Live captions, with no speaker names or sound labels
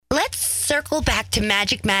circle back to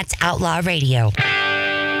Magic Matt's Outlaw Radio.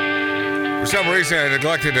 For some reason, I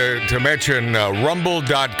neglected to mention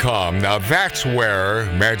Rumble.com. Now, that's where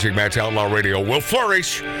Magic Matt's Outlaw Radio will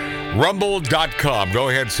flourish. Rumble.com. Go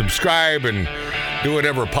ahead, subscribe, and do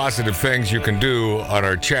whatever positive things you can do on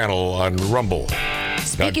our channel on Rumble.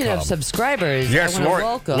 Speaking of subscribers, yes, I want to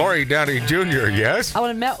welcome Lori Downey Jr., yes? I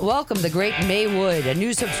want to welcome the great May Wood, a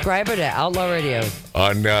new subscriber to Outlaw Radio.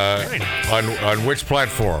 On which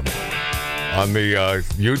platform? On the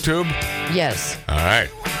YouTube? Yes. All right.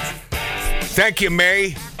 Thank you,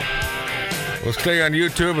 May. We'll stay on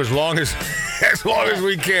YouTube as long as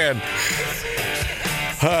we can.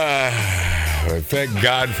 Thank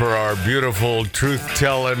God for our beautiful,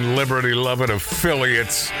 truth-telling, liberty-loving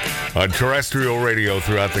affiliates on terrestrial radio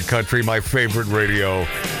throughout the country. My favorite radio,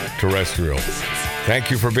 terrestrial.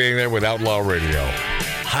 Thank you for being there with Outlaw Radio.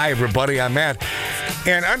 Hi, everybody. I'm Matt.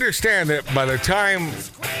 And understand that by the time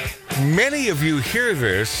many of you hear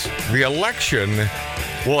this, the election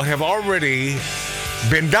will have already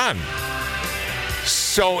been done.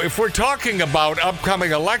 So if we're talking about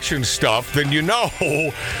upcoming election stuff, then you know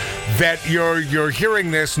that you're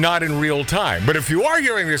hearing this not in real time. But if you are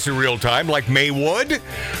hearing this in real time, like May Wood,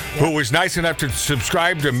 who was nice enough to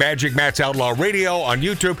subscribe to Magic Matt's Outlaw Radio on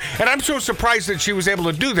YouTube, and I'm so surprised that she was able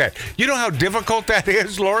to do that. You know how difficult that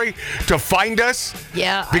is, Lori, to find us?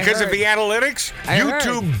 Yeah, because of the analytics?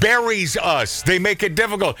 YouTube buries us. They make it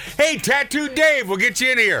difficult. Hey, Tattoo Dave, we'll get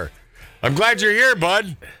you in here. I'm glad you're here,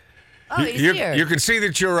 bud. Oh, he's here. You can see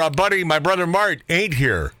that your buddy, my brother Mart, ain't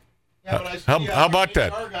here. Yeah, but I see, how about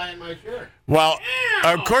that? HR guy in my shirt. Well,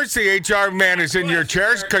 of course the HR man is in your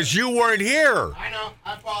chairs because you weren't here. I know.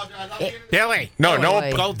 I apologize. Billy. No.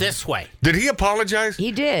 Go this way. Did he apologize?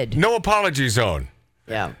 He did. No apology zone.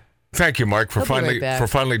 Yeah. Thank you, Mark, for He'll be right back.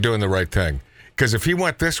 finally doing the right thing. Because if he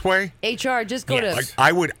went this way, HR, just go to...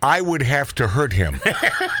 I would have to hurt him.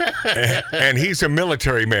 And he's a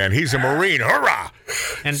military man. He's a Marine. Hurrah!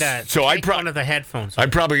 And so take one of the headphones.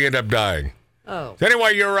 I'd probably end up dying. Oh.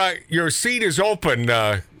 Anyway, your seat is open.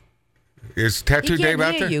 Is Tattoo Dave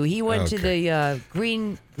out there? He went to the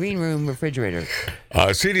green room refrigerator.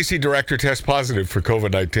 CDC Director tests positive for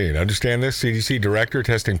COVID-19. Understand this? CDC Director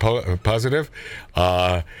testing positive.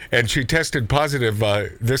 And she tested positive.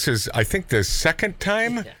 This is, I think, the second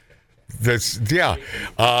time?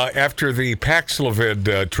 After the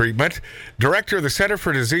Paxlovid treatment. Director of the Center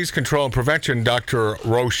for Disease Control and Prevention, Dr.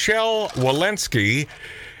 Rochelle Walensky,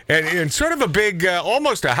 and sort of a big,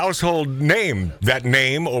 almost a household name, that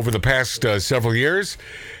name over the past several years,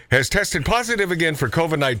 has tested positive again for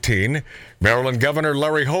COVID-19. Maryland Governor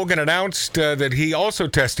Larry Hogan announced that he also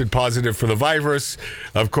tested positive for the virus.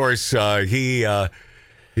 Of course, he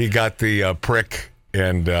got the prick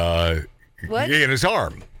and in his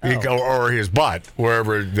arm. Or his butt,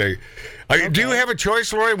 wherever they... Okay. Do you have a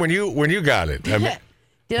choice, Lori, when you got it? Did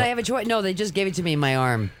I have a choice? No, they just gave it to me in my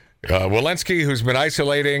arm. Walensky, who's been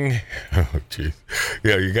isolating... Oh, geez.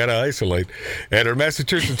 Yeah, you got to isolate. At her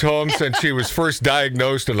Massachusetts home since she was first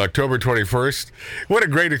diagnosed on October 21st. What a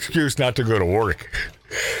great excuse not to go to work.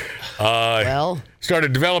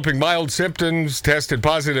 Started developing mild symptoms, tested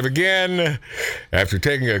positive again after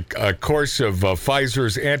taking a course of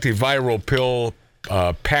Pfizer's antiviral pill,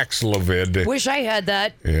 Paxlovid. Wish I had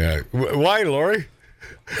that. Yeah. Why, Lori?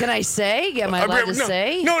 Can I say? Am I allowed to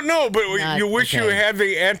say? No, but you wish you had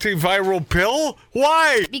the antiviral pill?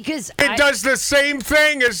 Why? Because it does the same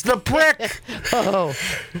thing as the prick. Oh.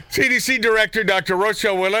 CDC Director Dr.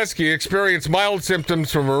 Rochelle Walensky experienced mild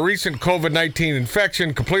symptoms from a recent COVID-19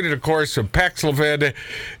 infection, completed a course of Paxlovid,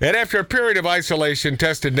 and after a period of isolation,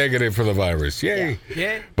 tested negative for the virus. Yay.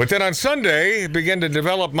 Yeah. But then on Sunday, began to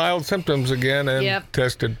develop mild symptoms again and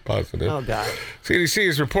tested positive. Oh, God. CDC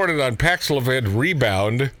has reported on Paxlovid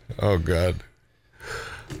rebound. Oh, God.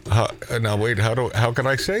 Now, wait, how can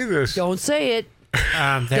I say this? Don't say it.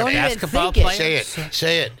 Don't even basketball think players.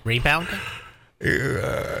 Say it. Rebounding?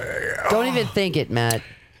 Don't even think it, Matt.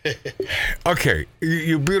 Okay,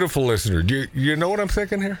 you beautiful listener. Do you know what I'm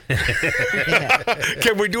thinking here?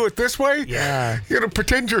 Can we do it this way? Yeah.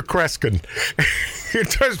 Pretend you're Kreskin. You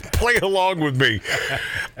just play along with me.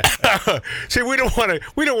 See, we don't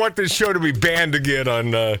want this show to be banned again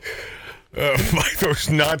on by those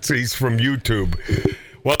Nazis from YouTube.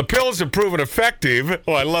 Well, the pills have proven effective.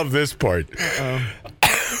 Oh, I love this part.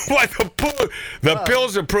 Well, the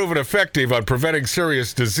pills have proven effective on preventing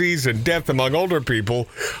serious disease and death among older people.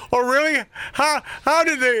 Oh, really? How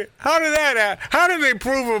did they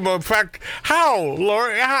prove them effective? How,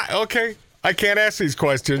 Lori? Okay, I can't ask these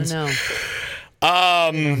questions. No.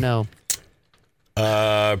 No.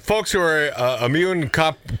 Folks who are immune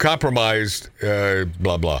compromised,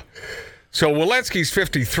 blah blah. So Walensky's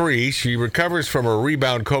 53. She recovers from a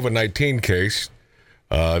rebound COVID-19 case.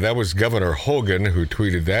 That was Governor Hogan who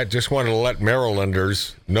tweeted that. Just wanted to let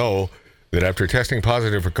Marylanders know that after testing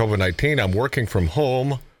positive for COVID-19, I'm working from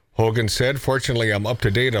home, Hogan said. Fortunately, I'm up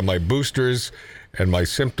to date on my boosters and my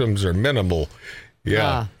symptoms are minimal.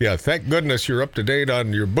 Yeah. Thank goodness you're up to date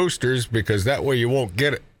on your boosters because that way you won't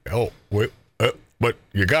get it. Oh, wait, but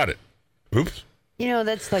you got it. Oops.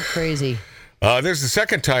 That's like crazy. There's the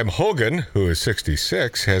second time Hogan, who is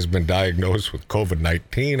 66, has been diagnosed with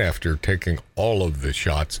COVID-19 after taking all of the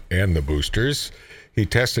shots and the boosters. He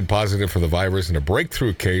tested positive for the virus in a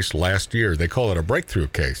breakthrough case last year. They call it a breakthrough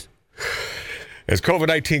case. As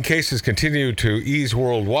COVID-19 cases continue to ease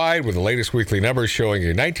worldwide, with the latest weekly numbers showing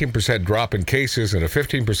a 19% drop in cases and a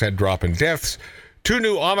 15% drop in deaths, two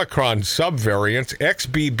new Omicron subvariants,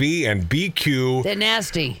 XBB and BQ. They're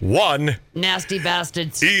nasty. One. Nasty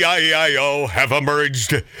bastards. E-I-E-I-O have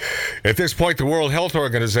emerged. At this point, the World Health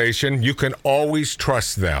Organization, you can always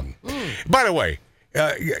trust them. By the way,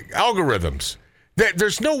 algorithms.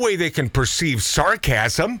 There's no way they can perceive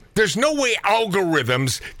sarcasm. There's no way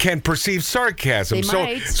algorithms can perceive sarcasm. They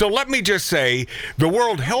might. So let me just say, the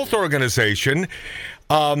World Health Organization,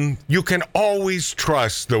 you can always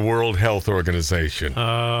trust the World Health Organization.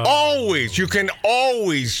 Always. You can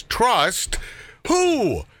always trust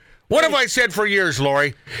who? What have I said for years,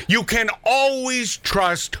 Lori? You can always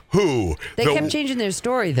trust who? They kept changing their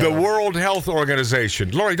story, though. The World Health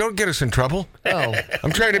Organization. Lori, don't get us in trouble. Oh.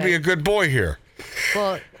 I'm trying to be a good boy here.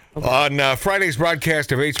 Well, On Friday's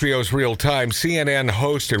broadcast of HBO's Real Time, CNN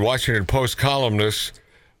host and Washington Post columnist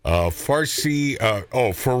Fareed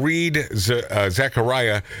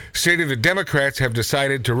Zakaria stated that Democrats have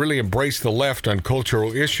decided to really embrace the left on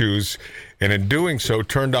cultural issues, and in doing so,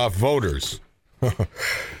 turned off voters. All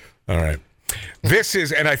right. This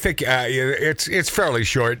is, and I think it's fairly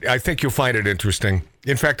short. I think you'll find it interesting.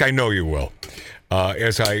 In fact, I know you will.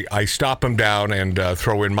 As I stop them down and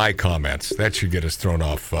throw in my comments. That should get us thrown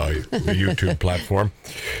off the YouTube platform.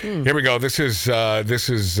 Here we go. This is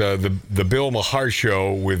the Bill Maher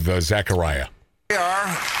Show with Zachariah. We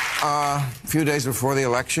are a few days before the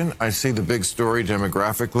election. I see the big story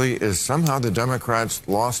demographically is somehow the Democrats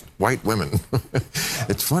lost white women.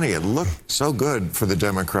 It's funny. It looked so good for the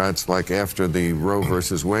Democrats, like after the Roe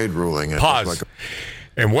versus Wade ruling. Pause.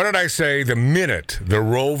 And what did I say the minute the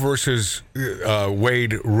Roe versus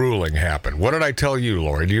Wade ruling happened? What did I tell you,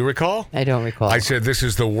 Lori? Do you recall? I don't recall. I said this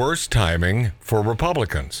is the worst timing for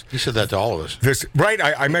Republicans. You said that to all of us.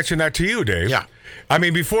 I mentioned that to you, Dave. Yeah. I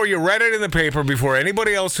mean, before you read it in the paper, before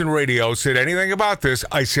anybody else in radio said anything about this,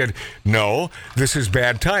 I said, no, this is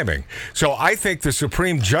bad timing. So I think the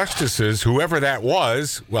Supreme Justices, whoever that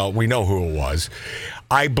was, well, we know who it was,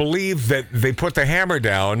 I believe that they put the hammer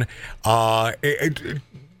down to,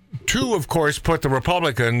 of course, put the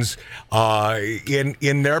Republicans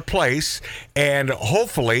in their place and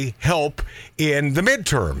hopefully help in the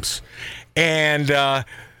midterms. And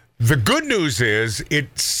the good news is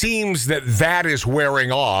it seems that is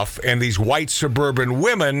wearing off, and these white suburban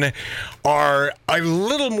women are a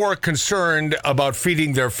little more concerned about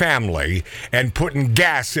feeding their family and putting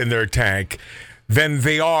gas in their tank than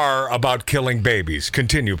they are about killing babies.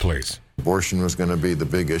 Continue, please. Abortion was going to be the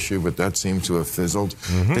big issue, but that seems to have fizzled.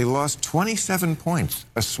 They lost 27 points,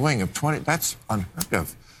 a swing of 20. That's unheard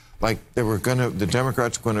of. Like the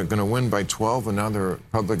Democrats were going to win by 12, and now the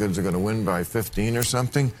Republicans are going to win by 15 or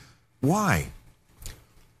something. Why?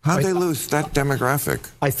 How'd they lose that demographic?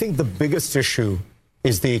 I think the biggest issue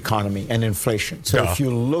is the economy and inflation. So if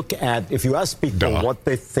you ask people what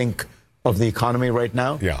they think of the economy right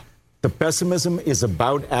now, the pessimism is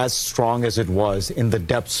about as strong as it was in the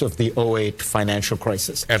depths of the 2008 financial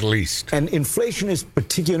crisis. At least. And inflation is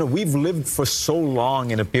particular. We've lived for so long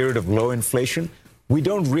in a period of low inflation. We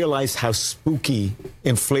don't realize how spooky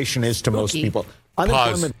inflation is to most people.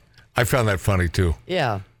 Pause. I found that funny, too.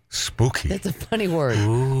 Yeah. Spooky. That's a funny word.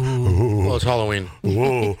 Ooh. Well, it's Halloween.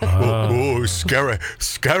 Ooh, scary.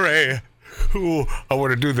 Ooh, I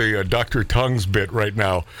want to do the Dr. Tongues bit right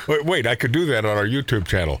now. Wait, I could do that on our YouTube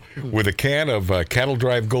channel with a can of Cattle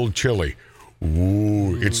Drive Gold Chili.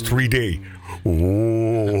 Ooh, it's 3D.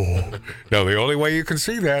 Ooh. Now, the only way you can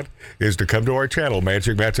see that is to come to our channel,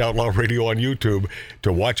 Magic Matt's Outlaw Radio on YouTube,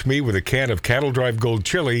 to watch me with a can of Cattle Drive Gold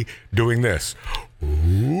Chili doing this.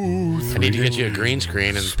 Ooh, I need to get you a green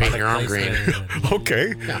screen and paint your arm green.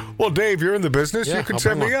 Okay. Yeah. Well, Dave, you're in the business. Yeah, you can I'll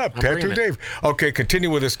set me up. Tattoo Dave. Okay,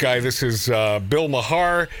 continue with this guy. This is Bill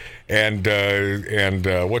Maher and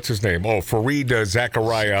what's his name? Oh, Fareed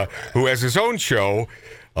Zakaria, who has his own show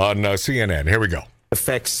on CNN. Here we go.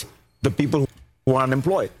 Affects the people who are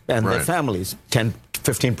unemployed and their families, 10,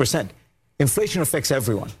 15%. inflation affects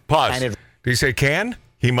everyone. Pause. Did he say can?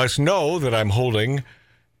 He must know that I'm holding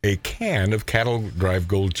a can of Cattle Drive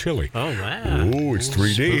Gold Chili. Oh, wow. Ooh, it's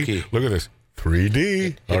 3D. Spooky. Look at this.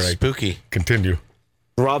 3D. All right. Spooky. Continue.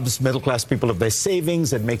 Robs middle-class people of their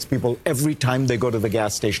savings. It makes people, every time they go to the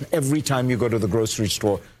gas station, every time you go to the grocery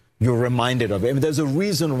store, you're reminded of it. I mean, there's a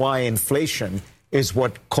reason why inflation is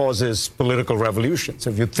what causes political revolutions.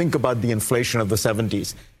 If you think about the inflation of the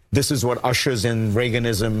 70s, this is what ushers in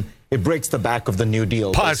Reaganism. It breaks the back of the New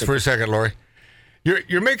Deal. Pause basically. for a second, Lori.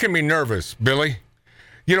 You're making me nervous, Billy.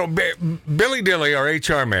 You know, Billy Dilly, our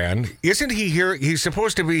HR man, isn't he here? He's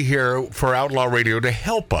supposed to be here for Outlaw Radio to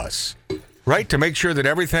help us, right? To make sure that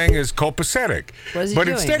everything is copacetic. What is he but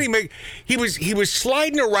doing? instead, he was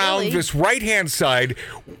sliding around Billy? this right-hand side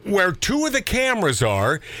where two of the cameras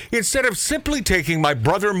are, instead of simply taking my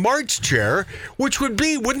brother Mart's chair, which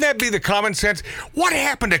wouldn't that be the common sense? What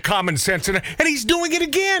happened to common sense? And he's doing it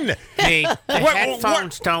again. The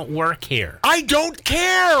headphones don't work here. I don't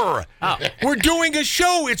care. Oh. We're doing a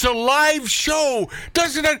show. It's a live show.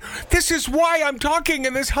 Doesn't it? This is why I'm talking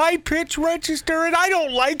in this high-pitch register, and I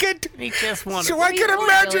don't like it. He just wanted. So I can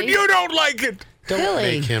imagine Billy? you don't like it.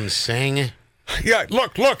 Billy. Make him sing. Yeah,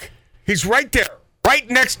 look. He's right there. Right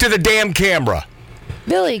next to the damn camera.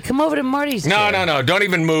 Billy, come over to Marty's chair. No. Don't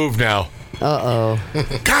even move now. Uh-oh.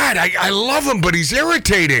 God, I love him, but he's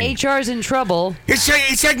irritating. HR's in trouble.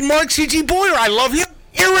 It's like Mark C.G. Boyer. I love him.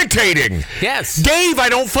 Irritating. Yes. Dave, I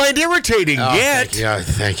don't find irritating yet.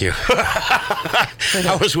 Thank you.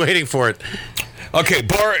 I was waiting for it. Okay,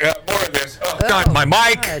 more of this. Oh, God, my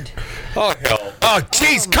mic. God. Oh, hell. Oh,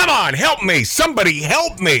 jeez, come on, help me. Somebody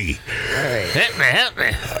help me. Help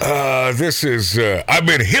me. This is, I've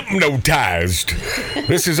been hypnotized.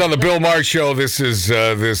 This is on the Bill Maher Show. This is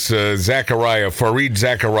Fareed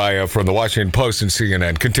Zachariah from the Washington Post and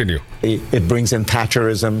CNN. Continue. It brings in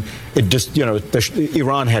Thatcherism. It just,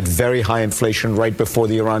 Iran had very high inflation right before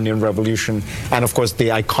the Iranian Revolution. And, of course, the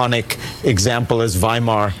iconic example is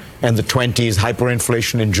Weimar and the 20s,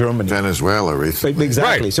 hyperinflation in Germany. Venezuela recently.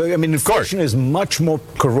 Exactly. Right. So, I mean, inflation is much more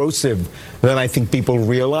corrosive than I think people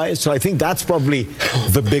realize. So I think that's probably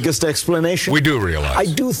the biggest explanation. We do realize. I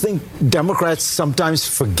do think Democrats sometimes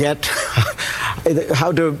forget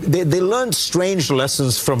how to... They learn strange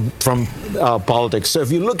lessons from politics. So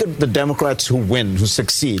if you look at the Democrats who win, who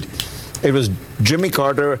succeed, it was Jimmy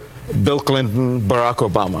Carter, Bill Clinton, Barack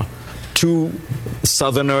Obama. Two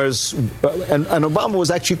Southerners, and Obama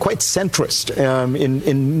was actually quite centrist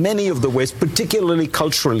in many of the ways, particularly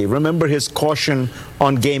culturally. Remember his caution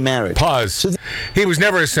on gay marriage. Pause. He was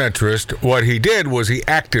never a centrist. What he did was he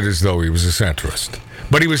acted as though he was a centrist.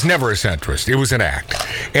 But he was never a centrist. It was an act.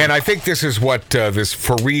 And I think this is what this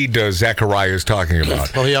Fareed Zachariah is talking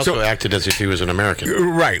about. Well, he also acted as if he was an American.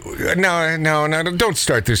 Right. No, don't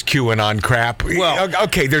start this QAnon crap. Well,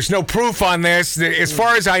 okay, there's no proof on this. As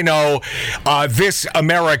far as I know, this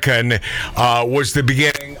American was the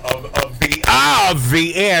beginning of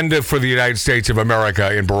the end for the United States of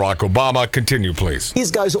America in Barack Obama. Continue, please.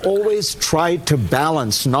 These guys always try to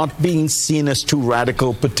balance not being seen as too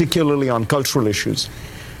radical, particularly on cultural issues.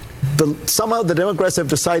 Somehow the Democrats have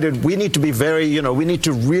decided we need to be we need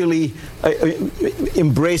to really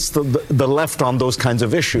embrace the left on those kinds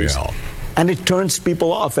of issues. Yeah. And it turns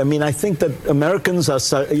people off. I mean, I think that Americans are...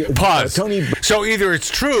 Pause. So either it's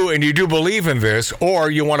true and you do believe in this, or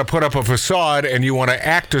you want to put up a facade and you want to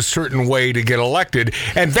act a certain way to get elected.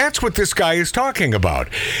 And that's what this guy is talking about.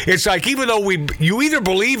 It's like, even though you either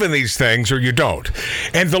believe in these things or you don't.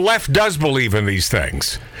 And the left does believe in these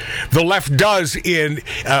things. The left does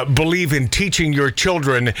believe in teaching your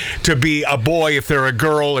children to be a boy if they're a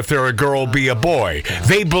girl, if they're a girl, be a boy.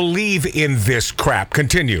 They believe in this crap.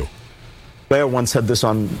 Continue. Blair once said this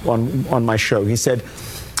on my show. He said,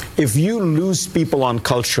 if you lose people on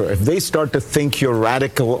culture, if they start to think you're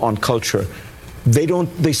radical on culture,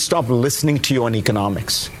 they stop listening to you on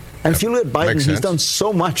economics. And if you look at Biden, he's done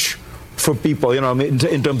so much for people,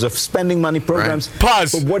 in terms of spending money programs. Right.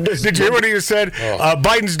 Pause. Did you hear what he just said? Oh.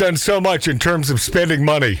 Biden's done so much in terms of spending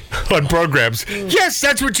money on programs. Yes,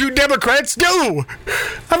 that's what you Democrats do.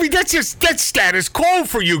 I mean, that's status quo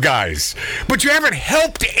for you guys. But you haven't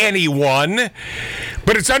helped anyone.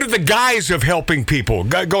 But it's under the guise of helping people.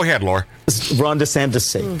 Go ahead, Laura. Ron DeSantis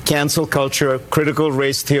say, cancel culture, critical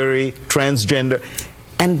race theory, transgender.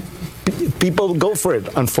 And people go for it,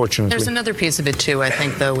 unfortunately. There's another piece of it, too, I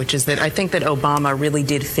think, though, which is that I think that Obama really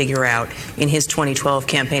did figure out in his 2012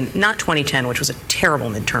 campaign, not 2010, which was a terrible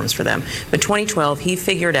midterms for them, but 2012, he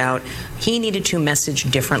figured out he needed to message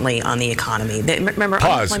differently on the economy. Remember,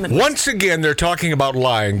 pause. Once again, they're talking about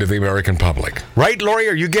lying to the American public. Right, Lori?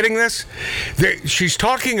 Are you getting this? She's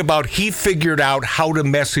talking about he figured out how to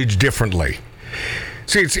message differently.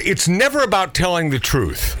 See, it's never about telling the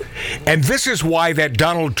truth. And this is why that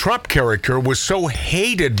Donald Trump character was so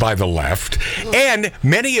hated by the left and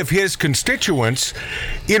many of his constituents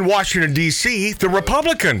in Washington, D.C., the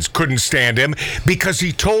Republicans couldn't stand him because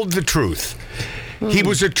he told the truth. He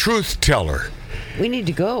was a truth teller. We need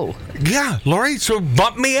to go. Yeah, Lori, so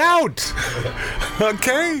bump me out.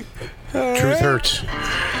 Okay? Truth hurts.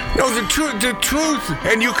 No, the truth,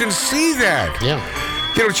 and you can see that. Yeah.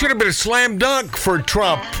 You know, it should have been a slam dunk for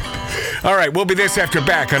Trump. All right, we'll be this after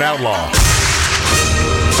back on Outlaw.